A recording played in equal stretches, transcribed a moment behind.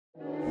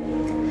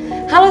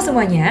Halo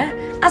semuanya,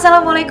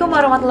 Assalamualaikum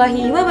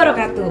warahmatullahi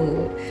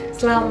wabarakatuh.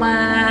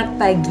 Selamat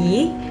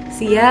pagi,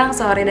 siang,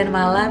 sore, dan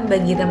malam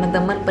bagi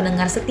teman-teman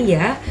pendengar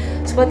setia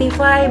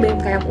Spotify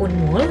BMKM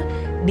Unmul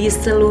di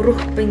seluruh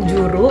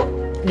penjuru,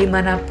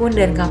 dimanapun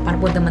dan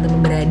kapanpun teman-teman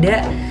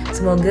berada.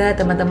 Semoga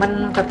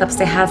teman-teman tetap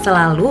sehat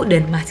selalu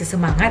dan masih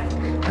semangat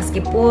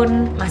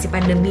meskipun masih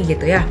pandemi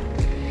gitu ya.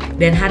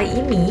 Dan hari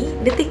ini,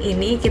 detik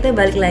ini kita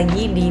balik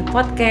lagi di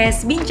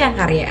podcast Bincang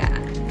Karya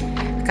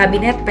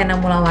Kabinet Pena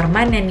Mula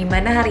Warman, yang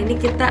dimana hari ini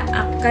kita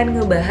akan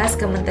ngebahas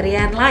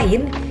kementerian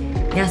lain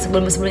yang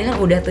sebelum-sebelumnya kan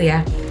udah tuh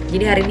ya.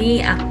 Jadi hari ini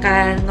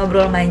akan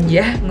ngobrol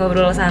manja,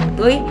 ngobrol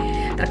santuy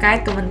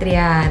terkait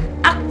kementerian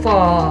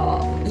Akpom.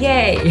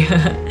 Yeay.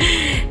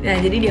 Nah,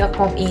 jadi di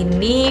Akpom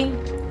ini,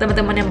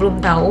 teman-teman yang belum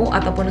tahu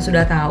ataupun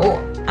sudah tahu,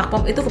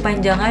 Akpom itu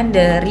kepanjangan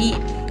dari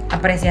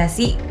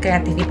apresiasi,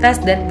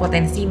 kreativitas, dan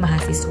potensi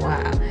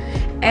mahasiswa.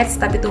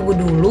 Tapi tunggu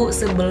dulu,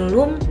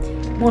 sebelum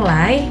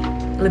mulai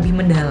lebih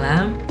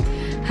mendalam,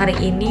 hari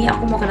ini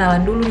aku mau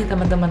kenalan dulu nih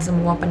teman-teman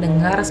semua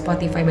pendengar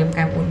Spotify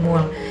BMKM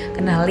Unmul.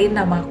 Kenalin,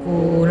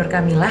 namaku Nur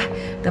Kamilah,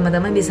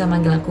 teman-teman bisa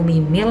manggil aku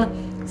Mimil.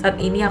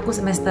 Saat ini aku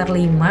semester 5,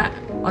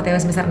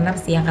 OTW semester 6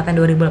 sih, angkatan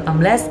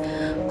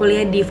 2018,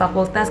 kuliah di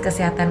Fakultas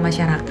Kesehatan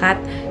Masyarakat.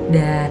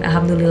 Dan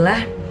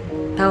alhamdulillah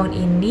tahun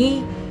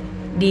ini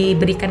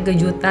diberikan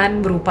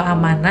kejutan berupa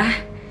amanah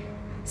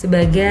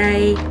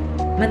sebagai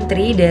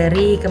Menteri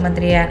dari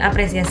Kementerian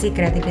Apresiasi,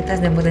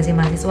 Kreativitas, dan Potensi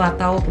Mahasiswa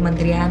atau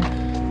Kementerian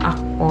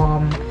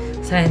Akpom.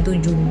 Selain itu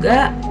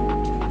juga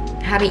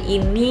hari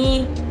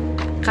ini,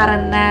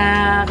 karena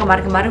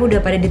kemarin-kemarin udah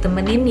pada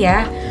ditemenin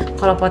ya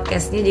kalau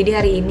podcastnya,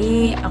 jadi hari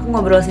ini aku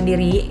ngobrol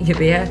sendiri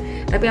gitu ya.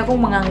 Tapi aku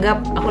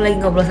menganggap aku lagi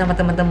ngobrol sama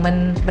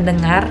teman-teman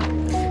pendengar.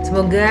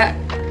 Semoga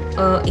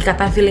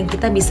ikatan feeling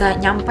kita bisa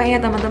nyampe ya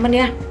teman-teman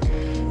ya.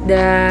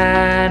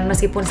 Dan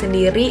meskipun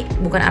sendiri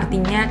bukan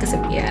artinya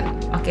kesepian.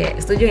 Oke,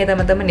 setuju ya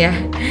teman-teman ya.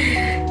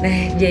 Nah,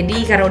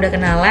 jadi karena udah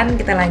kenalan,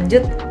 kita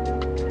lanjut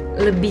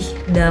lebih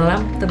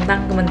dalam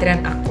tentang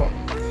Kementerian Akpom.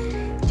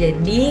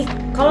 Jadi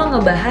kalau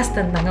ngebahas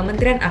tentang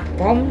Kementerian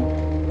Akpom,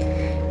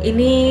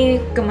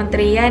 ini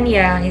kementerian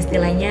yang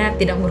istilahnya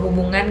tidak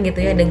berhubungan gitu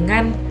ya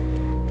dengan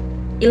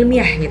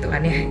ilmiah gitu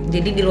kan ya.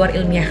 Jadi di luar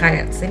ilmiah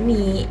kayak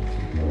seni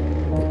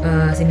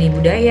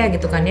budaya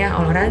gitu kan ya,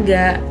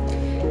 olahraga.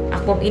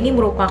 Akpom ini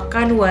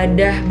merupakan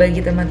wadah bagi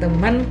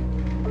teman-teman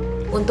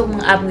untuk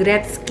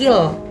mengupgrade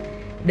skill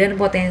dan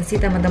potensi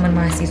teman-teman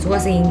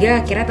mahasiswa, sehingga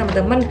akhirnya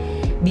teman-teman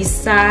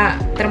bisa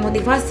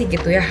termotivasi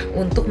gitu ya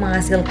untuk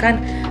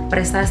menghasilkan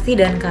prestasi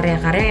dan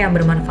karya-karya yang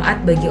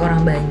bermanfaat bagi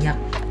orang banyak.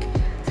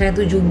 Selain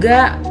itu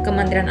juga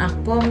Kementerian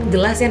Akpom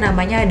jelas ya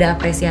namanya ada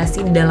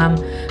apresiasi di dalam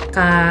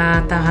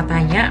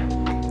kata-katanya.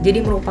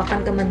 Jadi merupakan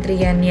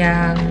kementerian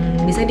yang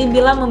bisa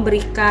dibilang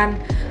memberikan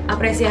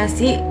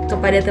apresiasi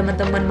kepada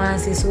teman-teman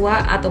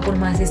mahasiswa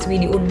ataupun mahasiswi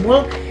di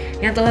Unmul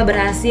yang telah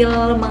berhasil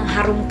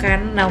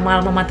mengharumkan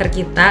nama alma mater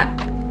kita,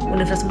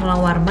 Universitas Mula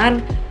Warman,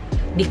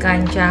 di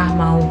kancah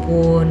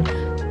maupun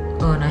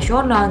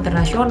nasional,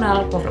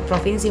 internasional,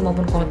 provinsi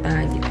maupun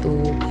kota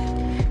gitu.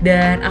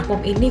 Dan Akpom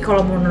ini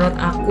kalau menurut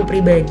aku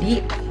pribadi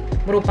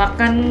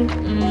merupakan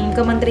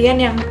kementerian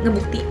yang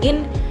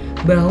ngebuktiin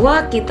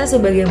bahwa kita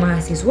sebagai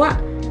mahasiswa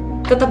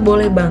tetap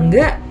boleh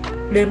bangga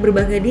dan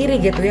berbangga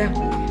diri gitu ya,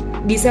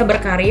 bisa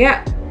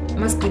berkarya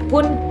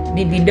meskipun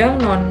di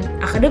bidang non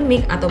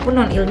akademik ataupun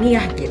non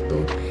ilmiah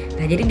gitu.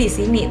 Nah, jadi di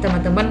sini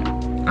teman-teman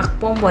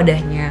Akpom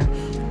wadahnya.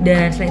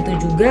 Dan selain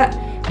itu juga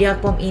di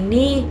Akpom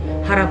ini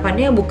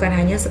harapannya bukan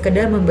hanya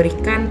sekedar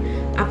memberikan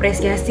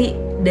apresiasi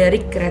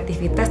dari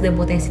kreativitas dan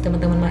potensi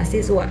teman-teman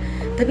mahasiswa,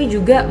 tapi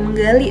juga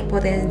menggali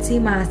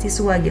potensi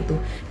mahasiswa gitu.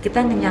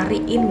 Kita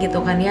nyariin gitu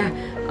kan ya,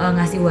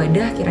 ngasih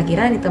wadah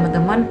kira-kira nih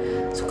teman-teman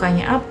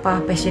sukanya apa,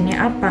 passionnya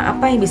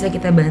apa yang bisa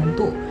kita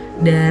bantu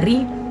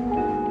dari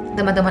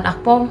teman-teman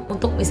Akpom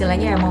untuk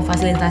istilahnya yang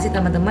memfasilitasi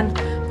teman-teman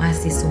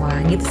mahasiswa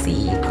gitu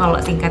sih kalau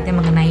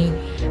singkatnya mengenai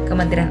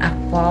Kementerian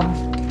Akpom.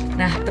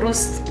 Nah,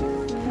 terus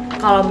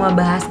kalau mau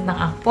bahas tentang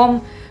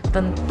Akpom,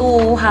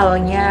 tentu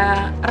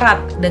halnya erat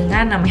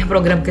dengan namanya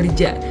program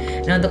kerja.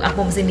 Nah, untuk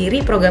Akpom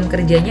sendiri program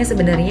kerjanya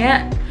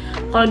sebenarnya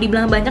kalau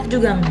dibilang banyak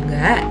juga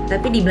enggak,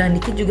 tapi dibilang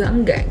dikit juga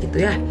enggak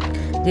gitu ya.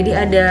 Jadi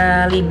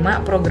ada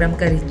 5 program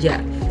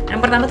kerja. Yang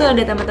pertama tuh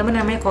ada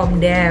teman-teman namanya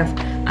Komdev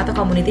atau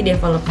Community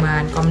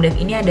Development. Komdev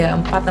ini ada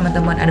 4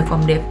 teman-teman, ada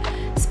Komdev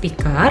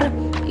Speaker,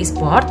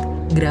 e-sport,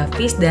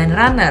 grafis, dan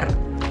runner.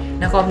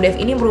 Nah, Komdev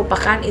ini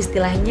merupakan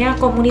istilahnya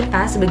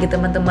komunitas bagi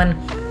teman-teman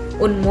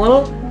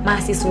Unmul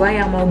mahasiswa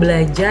yang mau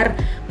belajar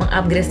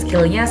mengupgrade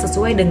skillnya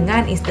sesuai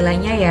dengan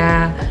istilahnya ya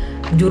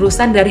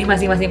jurusan dari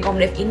masing-masing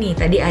Komdev ini.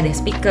 Tadi ada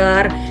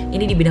speaker,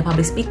 ini di bidang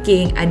public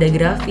speaking, ada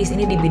grafis,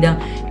 ini di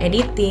bidang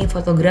editing,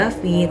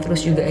 fotografi,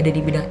 terus juga ada di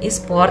bidang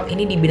e-sport,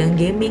 ini di bidang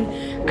gaming.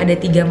 Ada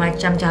 3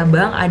 macam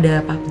cabang, ada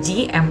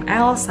PUBG,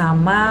 ML,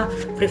 sama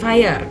Free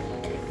Fire.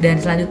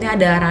 Dan selanjutnya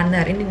ada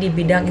runner, ini di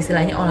bidang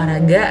istilahnya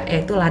olahraga,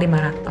 yaitu lari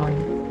maraton.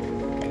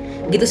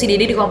 Gitu sih,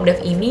 jadi di Komdev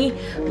ini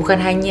bukan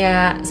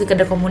hanya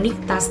sekedar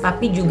komunitas,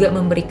 tapi juga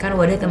memberikan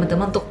wadah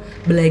teman-teman untuk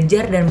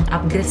belajar dan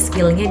mengupgrade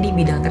skillnya di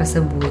bidang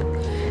tersebut.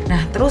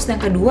 Nah, terus yang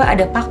kedua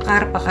ada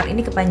Pakar. Pakar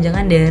ini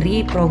kepanjangan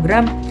dari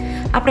program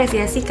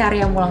apresiasi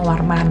karya Mulang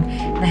Warman.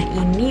 Nah,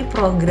 ini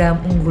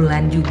program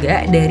unggulan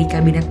juga dari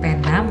Kabinet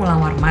Pena Mulang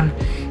Warman.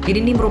 Jadi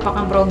ini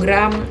merupakan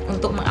program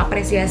untuk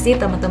mengapresiasi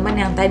teman-teman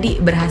yang tadi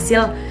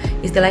berhasil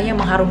istilahnya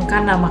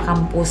mengharumkan nama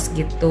kampus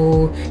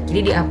gitu.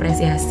 Jadi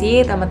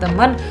diapresiasi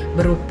teman-teman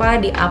berupa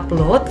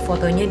di-upload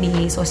fotonya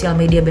di sosial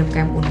media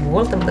BMKM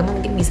Unmul. Teman-teman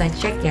mungkin bisa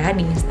cek ya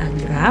di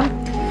Instagram.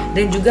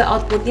 Dan juga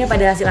outputnya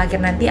pada hasil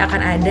akhir nanti akan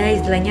ada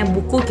istilahnya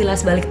buku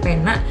kilas balik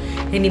pena,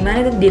 yang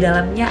dimana di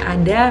dalamnya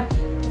ada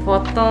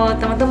foto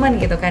teman-teman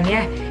gitu kan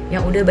ya,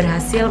 yang udah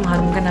berhasil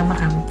mengharumkan nama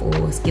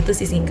kampus gitu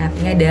sih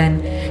singkatnya.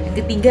 Dan yang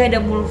ketiga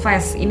ada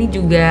Mulfest. Ini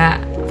juga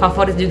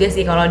favorit juga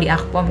sih kalau di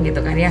Akpom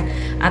gitu kan ya,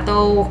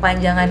 atau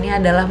panjangannya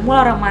adalah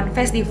Mularman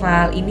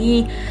Festival.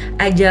 Ini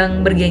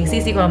ajang bergengsi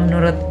sih kalau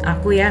menurut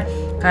aku ya,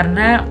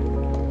 karena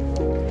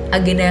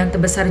agenda yang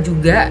terbesar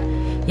juga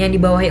yang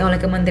dibawahi oleh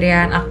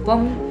Kementerian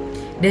Akpom,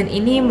 dan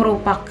ini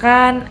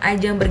merupakan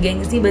ajang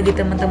bergengsi bagi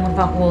teman-teman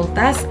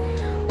fakultas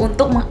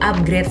untuk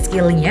mengupgrade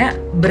skillnya,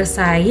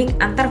 bersaing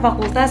antar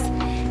fakultas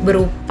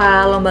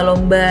berupa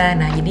lomba-lomba.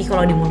 Nah, jadi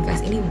kalau di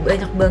Mulfest ini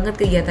banyak banget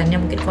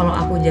kegiatannya. Mungkin kalau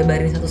aku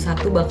jabarin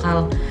satu-satu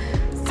bakal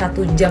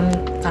 1 jam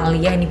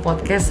kali ya ini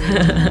podcast.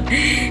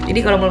 Jadi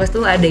kalau Mulfest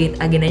tuh ada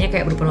agendanya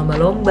kayak berupa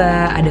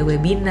lomba-lomba, ada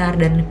webinar,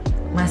 dan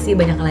masih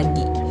banyak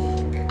lagi.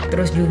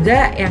 Terus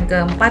juga yang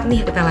keempat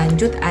nih, kita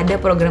lanjut, ada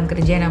program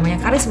kerja yang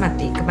namanya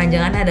Karismatik.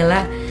 Kepanjangannya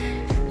adalah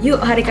Yuk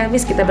Hari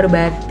Kamis Kita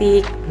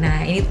Berbatik. Nah,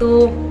 ini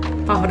tuh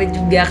favorit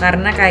juga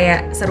karena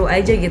kayak seru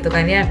aja gitu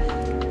kan ya,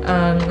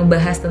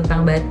 ngebahas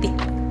tentang batik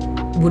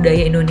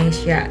budaya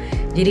Indonesia.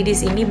 Jadi di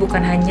sini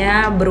bukan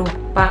hanya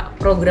berupa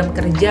program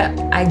kerja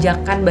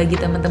ajakan bagi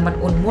teman-teman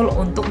Unmul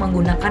untuk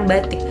menggunakan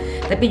batik,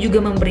 tapi juga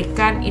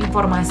memberikan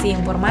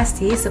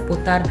informasi-informasi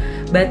seputar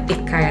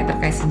batik kayak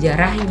terkait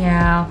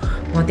sejarahnya,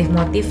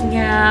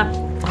 motif-motifnya,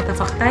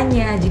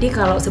 fakta-faktanya. Jadi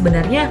kalau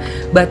sebenarnya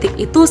batik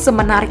itu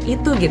semenarik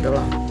itu gitu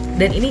loh.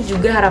 Dan ini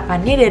juga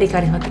harapannya dari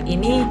Karismatik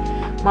ini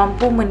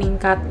mampu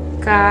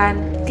meningkatkan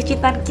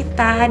kecintaan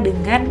kita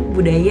dengan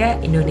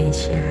budaya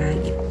Indonesia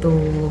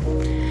gitu.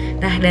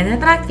 Nah, dan yang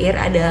terakhir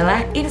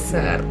adalah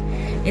Insert.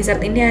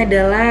 Insert ini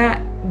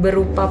adalah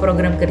berupa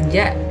program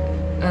kerja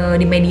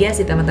di media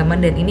sih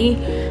teman-teman, dan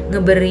ini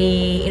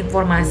ngeberi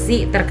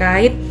informasi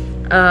terkait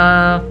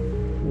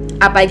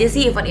apa aja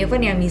sih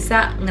event-event yang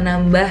bisa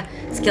menambah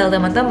skill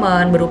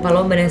teman-teman berupa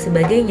lomba dan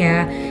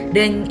sebagainya.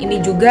 Dan ini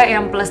juga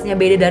yang plusnya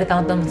beda dari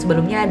tahun-tahun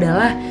sebelumnya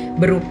adalah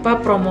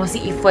berupa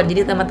promosi event.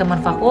 Jadi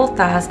teman-teman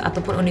fakultas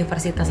ataupun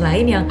universitas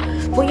lain yang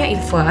punya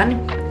event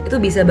itu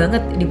bisa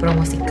banget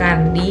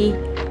dipromosikan di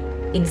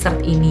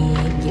Insert ini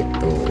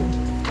gitu.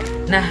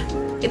 Nah,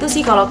 itu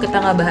sih kalau kita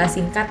ngebahas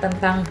singkat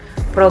tentang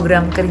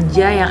program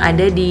kerja yang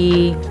ada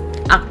di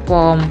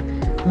Akpom.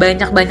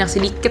 Banyak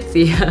sedikit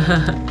sih.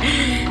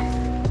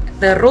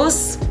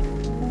 Terus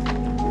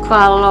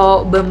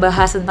kalau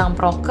membahas tentang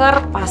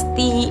proker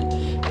pasti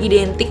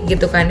identik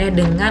gitu kan ya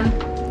dengan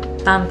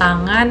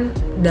tantangan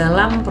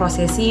dalam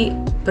prosesi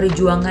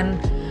perjuangan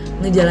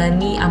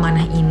ngejalani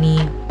amanah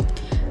ini.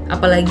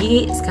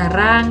 Apalagi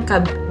sekarang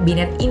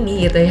kabinet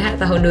ini gitu ya,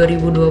 tahun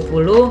 2020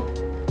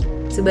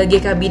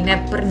 sebagai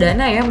kabinet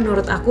perdana ya,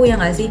 menurut aku ya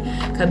nggak sih,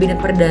 kabinet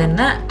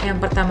perdana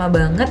yang pertama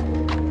banget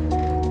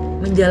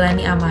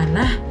menjalani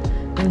amanah,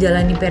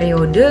 menjalani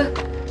periode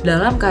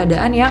dalam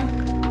keadaan yang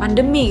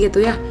pandemi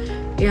gitu ya,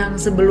 yang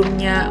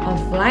sebelumnya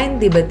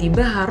offline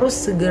tiba-tiba harus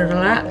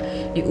segera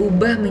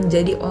diubah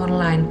menjadi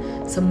online.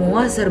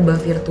 Semua serba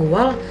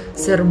virtual,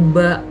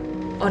 serba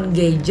on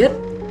gadget,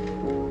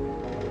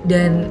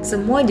 dan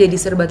semua jadi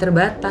serba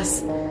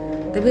terbatas.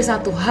 Tapi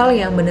satu hal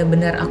yang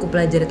benar-benar aku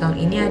pelajari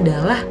tahun ini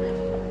adalah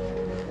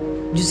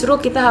justru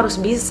kita harus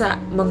bisa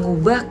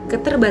mengubah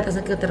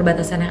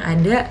keterbatasan-keterbatasan yang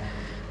ada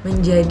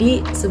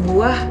menjadi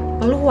sebuah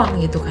peluang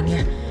gitu kan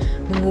ya.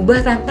 Mengubah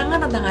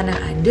tantangan-tantangan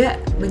yang ada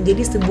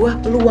menjadi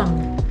sebuah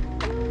peluang.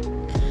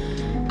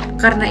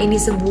 Karena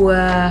ini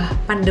sebuah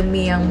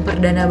pandemi yang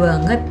perdana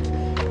banget,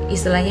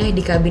 istilahnya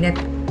di kabinet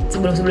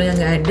sebelum-sebelumnya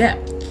nggak ada.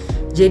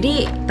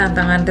 Jadi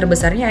tantangan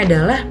terbesarnya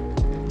adalah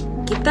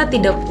kita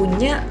tidak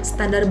punya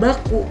standar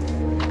baku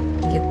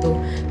gitu.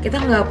 Kita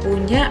nggak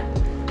punya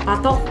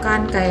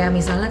patokan kayak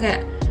misalnya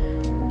kayak,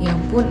 ya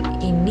ampun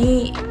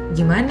ini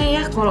gimana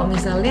ya kalau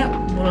misalnya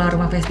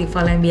Mularman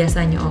Festival yang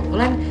biasanya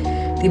offline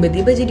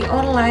tiba-tiba jadi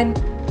online.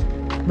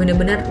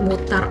 Bener-bener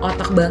mutar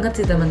otak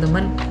banget sih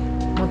teman-teman,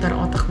 mutar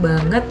otak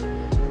banget.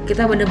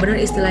 Kita bener-bener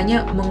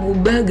istilahnya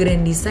mengubah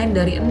grand design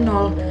dari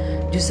nol.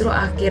 Justru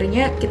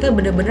akhirnya kita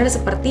benar-benar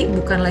seperti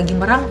bukan lagi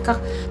merangkak,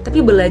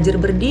 tapi belajar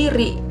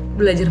berdiri,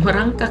 belajar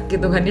merangkak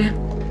gitu kan ya.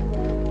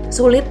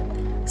 Sulit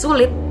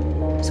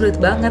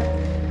banget.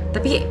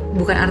 Tapi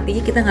bukan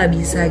artinya kita nggak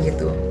bisa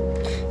gitu.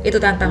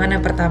 Itu tantangan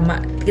yang pertama,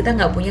 kita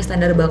nggak punya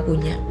standar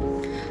bakunya.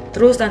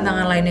 Terus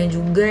tantangan lainnya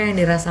juga yang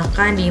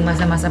dirasakan di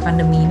masa-masa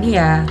pandemi ini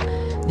ya,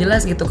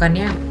 jelas gitu kan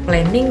ya,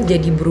 planning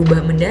jadi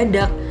berubah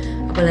mendadak,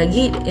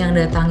 apalagi yang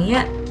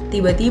datangnya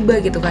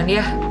tiba-tiba gitu kan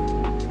ya.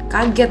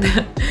 Kaget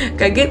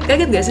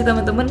kaget gak sih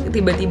teman-teman,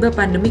 tiba-tiba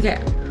pandemi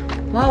kayak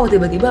wow,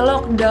 tiba-tiba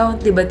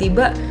lockdown,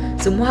 tiba-tiba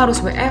semua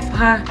harus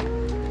WFH,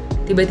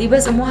 tiba-tiba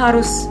semua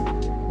harus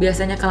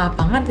biasanya ke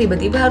lapangan,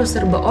 tiba-tiba harus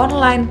serba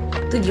online.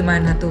 Itu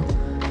gimana tuh?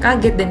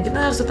 Kaget, dan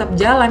kita harus tetap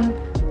jalan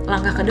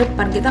langkah ke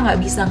depan, kita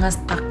nggak bisa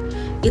nge-stuck.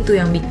 Itu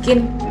yang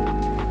bikin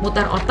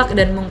mutar otak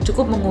dan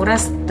cukup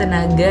menguras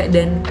tenaga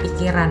dan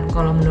pikiran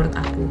kalau menurut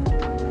aku.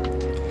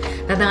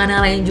 Tantangan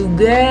yang lain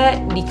juga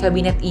di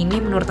kabinet ini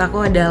menurut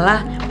aku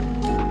adalah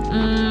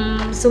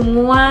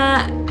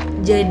semua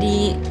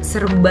jadi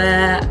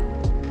serba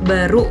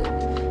baru,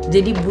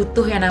 jadi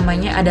butuh yang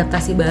namanya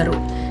adaptasi baru.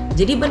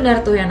 Jadi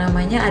benar tuh yang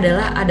namanya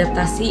adalah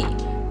adaptasi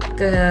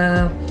ke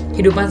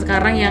kehidupan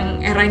sekarang yang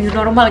era new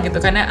normal gitu,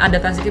 karena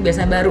adaptasi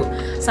kebiasaan baru.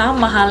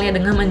 Sama halnya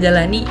dengan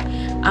menjalani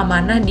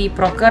amanah di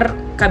proker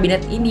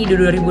kabinet ini di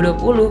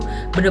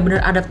 2020,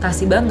 benar-benar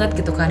adaptasi banget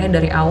gitu kan ya,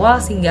 dari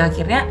awal sehingga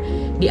akhirnya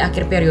di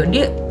akhir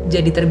periode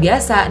jadi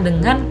terbiasa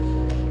dengan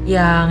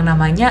yang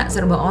namanya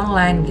serba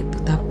online gitu.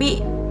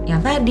 Tapi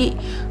yang tadi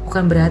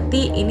bukan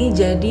berarti ini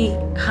jadi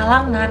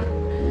halangan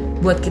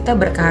buat kita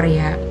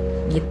berkarya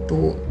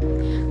gitu.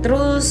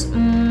 Terus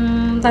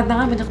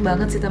tantangan banyak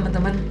banget sih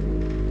teman-teman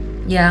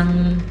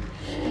yang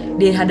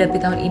dihadapi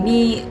tahun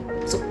ini.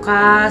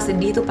 Suka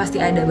sedih itu pasti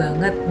ada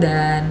banget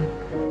dan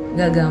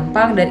gak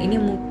gampang, dan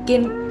ini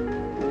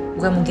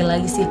bukan mungkin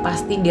lagi sih,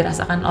 pasti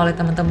dirasakan oleh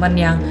teman-teman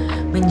yang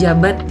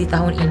menjabat di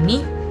tahun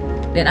ini.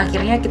 Dan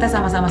akhirnya kita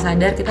sama-sama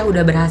sadar kita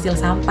udah berhasil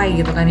sampai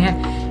gitu kan ya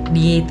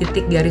di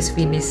titik garis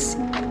finish.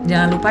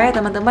 Jangan lupa ya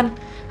teman-teman,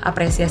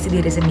 apresiasi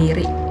diri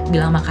sendiri,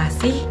 bilang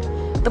makasih,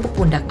 tepuk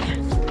pundaknya.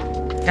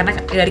 Karena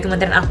dari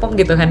Kementerian Akpom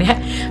gitu kan ya,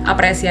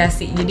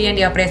 apresiasi. Jadi yang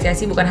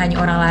diapresiasi bukan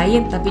hanya orang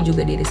lain tapi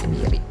juga diri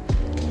sendiri.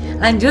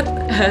 Lanjut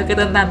ke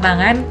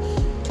tantangan.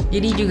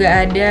 Jadi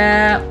juga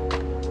ada,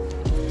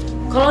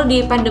 kalau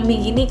di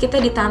pandemi gini kita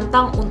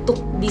ditantang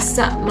untuk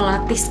bisa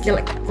melatih skill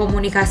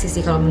komunikasi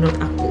sih kalau menurut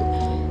aku.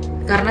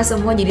 Karena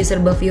semua jadi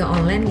serba via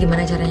online,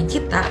 gimana caranya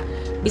kita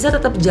bisa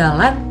tetap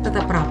jalan,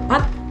 tetap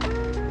rapat,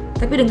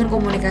 tapi dengan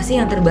komunikasi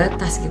yang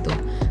terbatas gitu.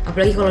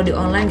 Apalagi kalau di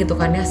online gitu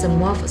kan ya,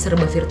 semua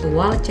serba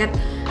virtual, chat,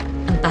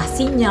 entah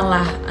sinyal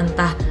lah,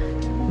 entah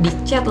di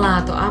chat lah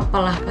atau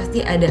apalah,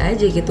 pasti ada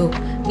aja gitu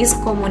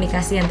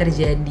miskomunikasi yang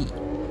terjadi.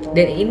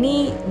 Dan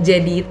ini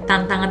jadi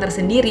tantangan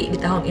tersendiri di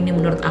tahun ini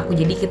menurut aku.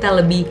 Jadi kita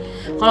lebih,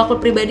 kalau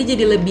aku pribadi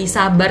jadi lebih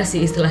sabar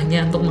sih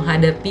istilahnya untuk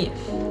menghadapi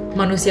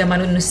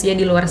manusia-manusia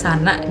di luar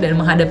sana dan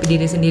menghadapi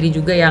diri sendiri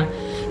juga yang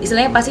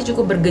istilahnya pasti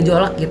cukup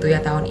bergejolak gitu ya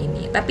tahun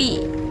ini. Tapi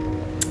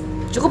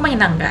cukup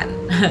menyenangkan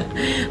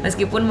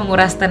meskipun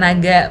menguras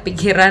tenaga,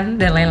 pikiran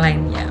dan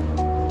lain-lainnya.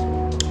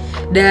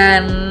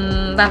 Dan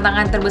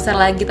tantangan terbesar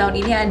lagi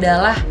tahun ini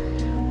adalah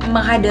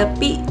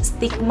menghadapi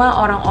stigma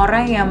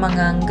orang-orang yang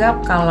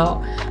menganggap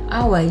kalau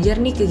wajar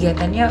nih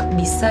kegiatannya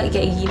bisa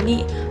kayak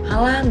gini,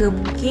 halah nggak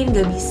mungkin,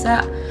 nggak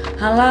bisa,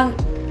 halah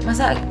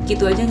masa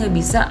gitu aja nggak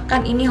bisa,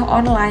 kan ini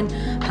online,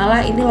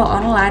 halah ini lo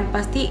online,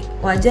 pasti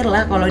wajar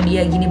lah kalau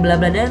dia gini bla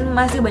bla. Dan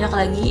masih banyak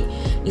lagi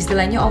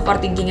istilahnya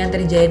overthinking yang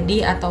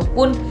terjadi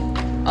ataupun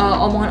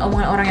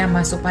omongan-omongan orang yang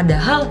masuk.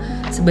 Padahal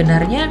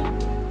sebenarnya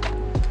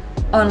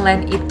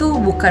online itu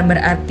bukan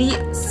berarti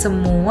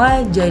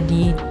semua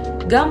jadi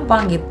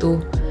gampang gitu.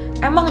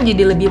 Emang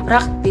jadi lebih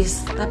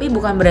praktis, tapi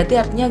bukan berarti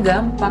artinya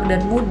gampang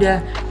dan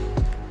mudah.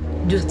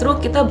 Justru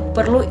kita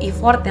perlu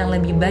effort yang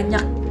lebih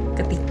banyak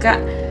ketika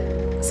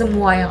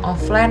semua yang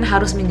offline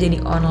harus menjadi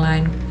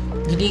online.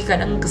 Jadi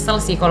kadang kesel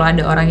sih kalau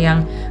ada orang yang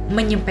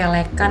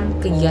menyepelekan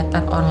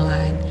kegiatan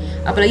online.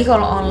 Apalagi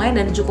kalau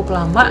online dan cukup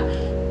lama,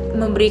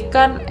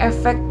 memberikan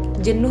efek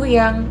jenuh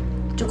yang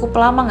cukup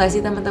lama gak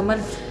sih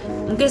teman-teman?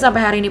 Mungkin sampai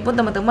hari ini pun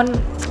teman-teman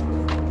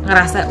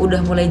ngerasa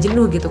udah mulai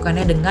jenuh gitu kan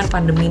ya dengan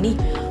pandemi ini,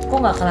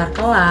 kok gak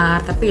kelar-kelar.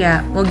 Tapi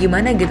ya mau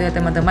gimana gitu ya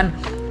teman-teman,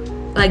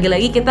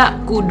 lagi-lagi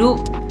kita kudu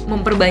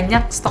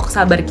memperbanyak stok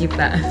sabar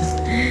kita.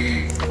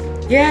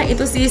 Ya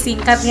itu sih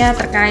singkatnya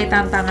terkait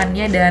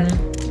tantangannya. Dan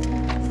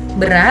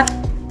berat,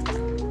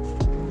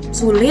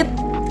 sulit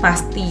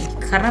pasti,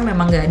 karena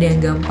memang gak ada yang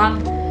gampang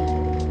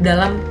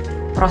dalam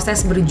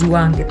proses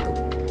berjuang gitu.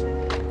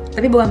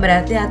 Tapi bukan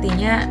berarti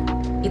artinya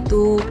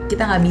itu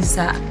kita gak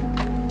bisa.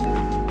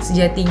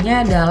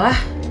 Sejatinya adalah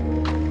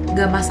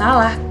gak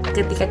masalah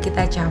ketika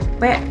kita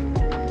capek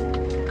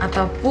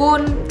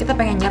ataupun kita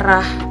pengen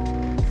nyerah.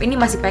 Ini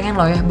masih pengen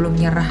loh ya, belum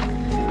nyerah.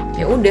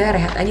 Ya udah,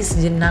 rehat aja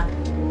sejenak.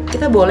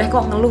 Kita boleh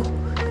kok ngeluh,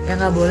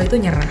 yang nggak boleh itu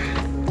nyerah.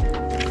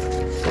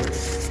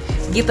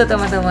 Gitu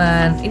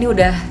teman-teman, ini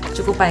udah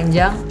cukup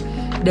panjang.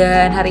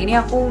 Dan hari ini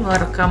aku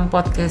ngerekam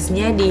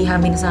podcastnya di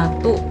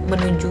H-1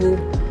 menuju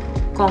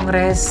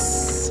Kongres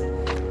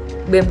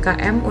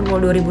BMKM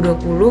Unmul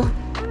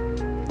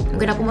 2020.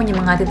 Mungkin aku mau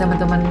nyemangati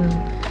teman-teman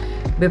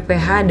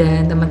BPH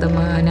dan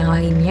teman-teman yang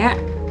lainnya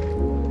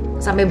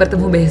sampai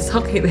bertemu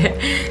besok gitu ya.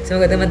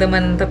 Semoga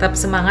teman-teman tetap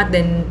semangat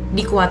dan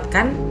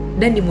dikuatkan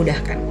dan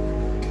dimudahkan.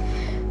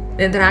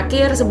 Dan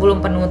terakhir sebelum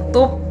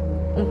penutup,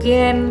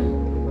 mungkin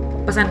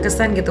pesan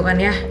kesan gitu kan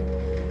ya.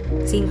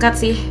 Singkat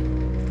sih,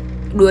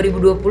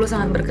 2020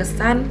 sangat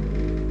berkesan,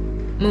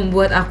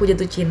 membuat aku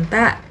jatuh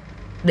cinta,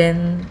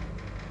 dan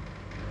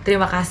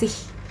terima kasih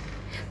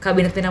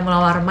Kabinet Bina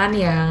Mulawarman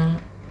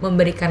yang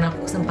memberikan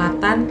aku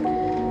kesempatan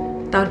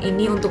tahun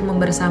ini untuk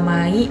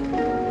membersamai,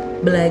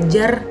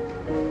 belajar,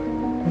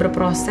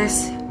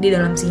 berproses di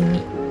dalam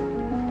sini.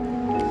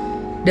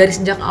 Dari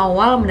sejak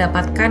awal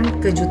mendapatkan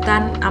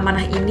kejutan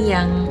amanah ini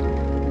yang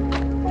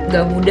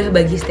gak mudah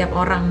bagi setiap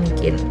orang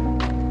mungkin.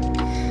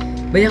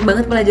 Banyak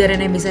banget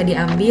pelajaran yang bisa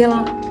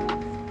diambil.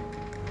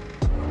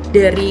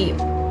 Dari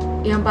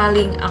yang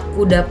paling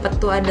aku dapat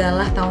tuh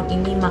adalah tahun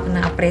ini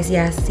makna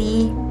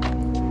apresiasi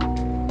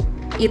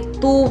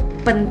itu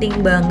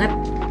penting banget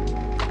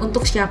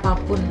untuk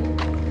siapapun,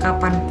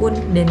 kapanpun,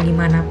 dan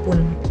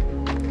dimanapun.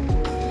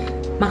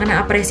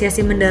 Makna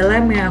apresiasi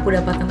mendalam yang aku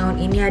dapatkan tahun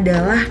ini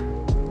adalah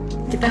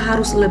kita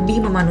harus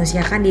lebih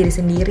memanusiakan diri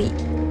sendiri.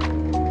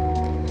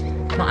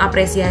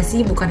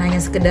 Mengapresiasi bukan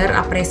hanya sekedar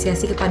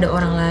apresiasi kepada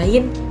orang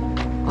lain,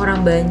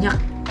 orang banyak,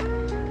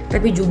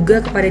 tapi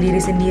juga kepada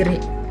diri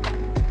sendiri.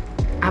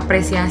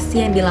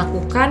 Apresiasi yang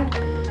dilakukan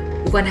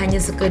bukan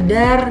hanya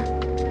sekedar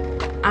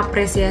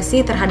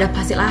apresiasi terhadap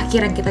hasil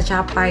akhir yang kita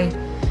capai,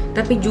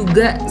 tapi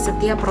juga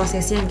setiap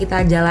prosesnya yang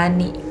kita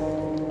jalani.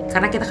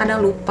 Karena kita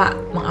kadang lupa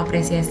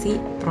mengapresiasi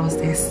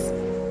proses.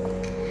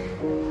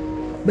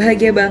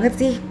 Bahagia banget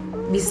sih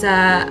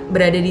bisa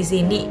berada di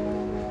sini.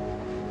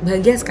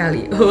 Bahagia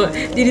sekali.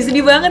 Jadi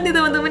sedih banget nih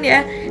teman-teman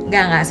ya.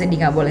 Nggak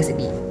sedih, nggak boleh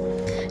sedih.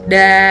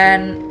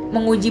 Dan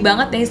menguji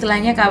banget nih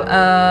istilahnya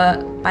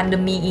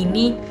pandemi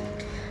ini.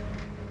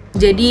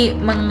 Jadi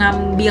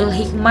mengambil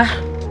hikmah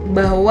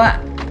bahwa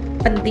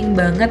penting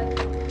banget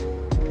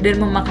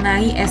dan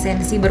memaknai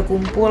esensi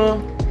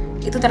berkumpul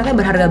itu ternyata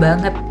berharga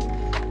banget.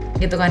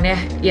 Gitu kan ya.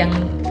 Yang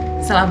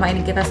selama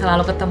ini kita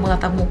selalu ketemu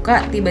tatap muka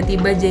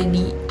tiba-tiba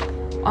jadi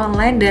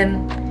online, dan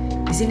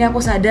di sini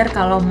aku sadar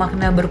kalau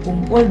makna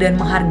berkumpul dan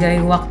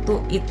menghargai waktu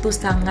itu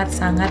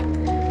sangat-sangat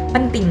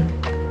penting.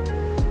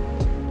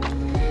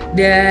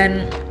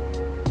 Dan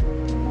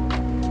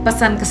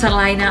pesan kesan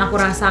lain yang aku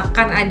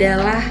rasakan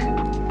adalah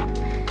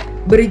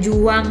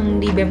berjuang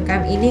di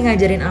BEMKM ini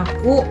ngajarin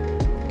aku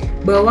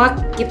bahwa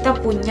kita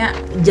punya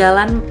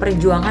jalan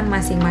perjuangan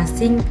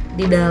masing-masing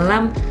di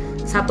dalam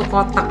satu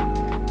kotak.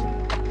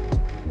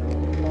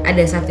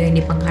 Ada satu yang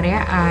di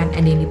pengkaryaan,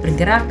 ada yang di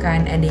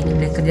pergerakan, ada yang di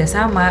bidang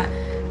kerjasama,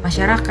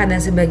 masyarakat,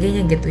 dan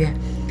sebagainya gitu ya.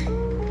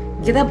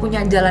 Kita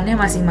punya jalannya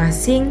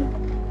masing-masing,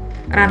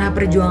 ranah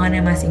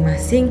perjuangannya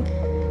masing-masing,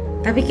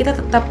 tapi kita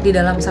tetap di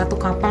dalam satu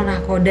kapal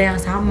nahkoda yang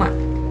sama.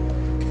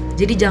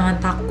 Jadi jangan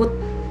takut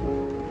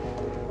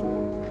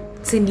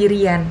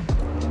sendirian,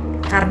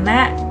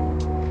 karena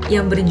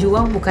yang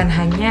berjuang bukan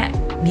hanya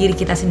diri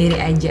kita sendiri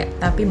aja,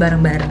 tapi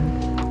bareng-bareng.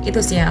 Itu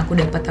sih yang aku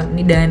dapat tahun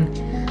ini. Dan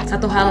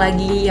satu hal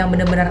lagi yang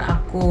benar-benar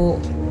aku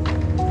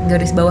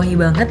garis bawahi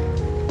banget,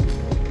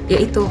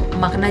 yaitu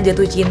makna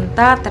jatuh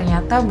cinta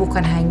ternyata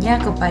bukan hanya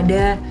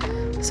kepada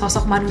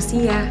sosok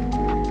manusia,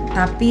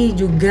 tapi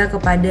juga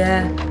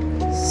kepada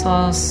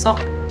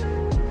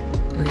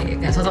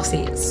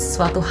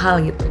suatu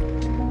hal gitu.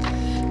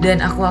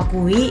 Dan aku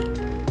akui,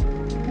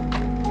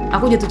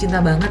 aku jatuh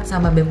cinta banget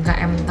sama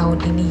BEMKM tahun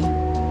ini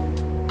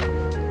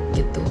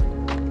gitu.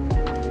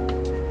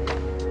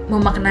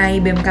 Memaknai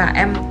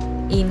BEMKM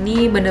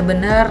ini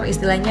benar-benar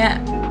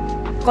istilahnya,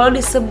 kalau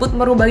disebut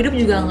merubah hidup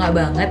juga nggak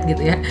banget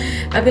gitu ya,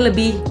 tapi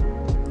lebih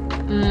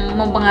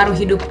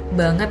mempengaruhi hidup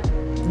banget.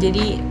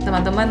 Jadi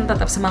teman-teman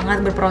tetap semangat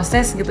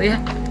berproses gitu ya.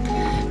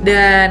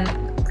 Dan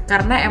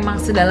karena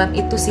emang sedalam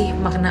itu sih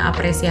makna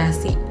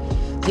apresiasi.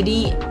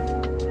 Jadi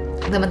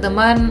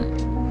teman-teman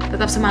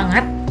tetap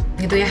semangat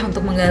gitu ya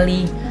untuk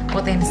menggali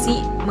potensi,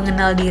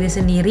 mengenal diri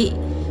sendiri.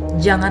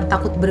 Jangan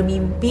takut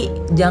bermimpi,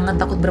 jangan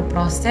takut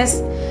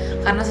berproses.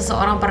 Karena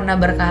seseorang pernah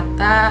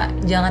berkata,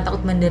 jangan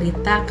takut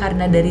menderita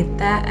karena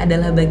derita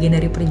adalah bagian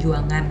dari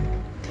perjuangan.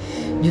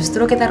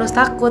 Justru kita harus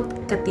takut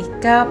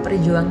ketika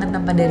perjuangan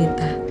tanpa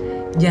derita.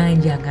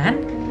 Jangan-jangan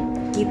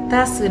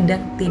kita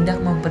sedang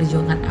tidak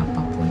memperjuangkan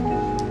apapun.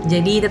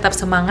 Jadi tetap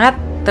semangat,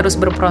 terus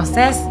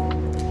berproses.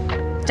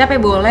 Capek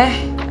boleh,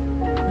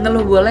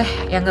 ngeluh boleh,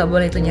 yang gak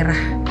boleh itu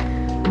nyerah.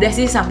 Udah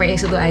sih sampai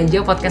situ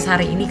aja podcast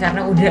hari ini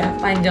karena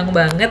udah panjang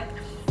banget.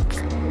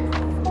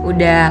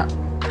 Udah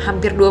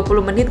hampir 20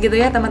 menit gitu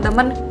ya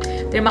teman-teman.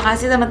 Terima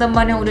kasih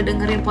teman-teman yang udah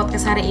dengerin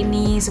podcast hari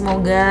ini.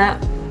 Semoga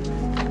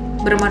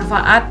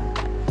bermanfaat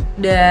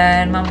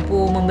dan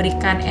mampu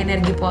memberikan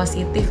energi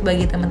positif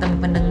bagi teman-teman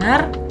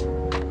pendengar.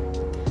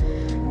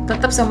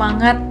 Tetap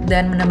semangat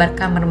dan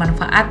menebarkan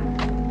bermanfaat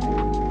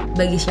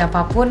bagi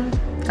siapapun,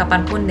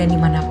 kapanpun, dan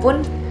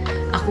dimanapun.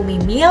 Aku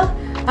Mimil,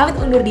 pamit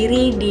undur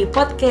diri di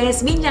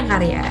podcast Bincang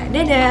Karya.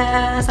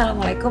 Dadah,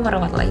 assalamualaikum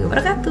warahmatullahi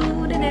wabarakatuh.